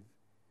believe.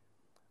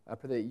 I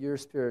pray that your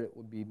Spirit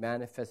would be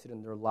manifested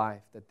in their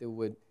life, that they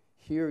would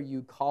hear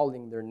you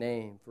calling their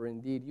name, for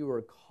indeed you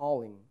are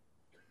calling.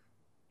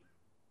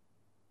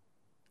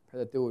 I pray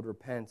that they would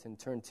repent and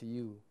turn to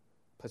you,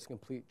 place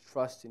complete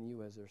trust in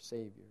you as their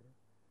Savior.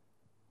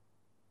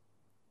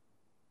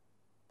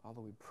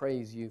 Father, we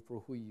praise you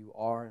for who you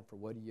are and for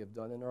what you have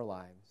done in our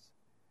lives.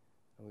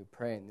 And we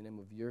pray in the name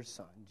of your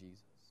Son,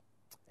 Jesus.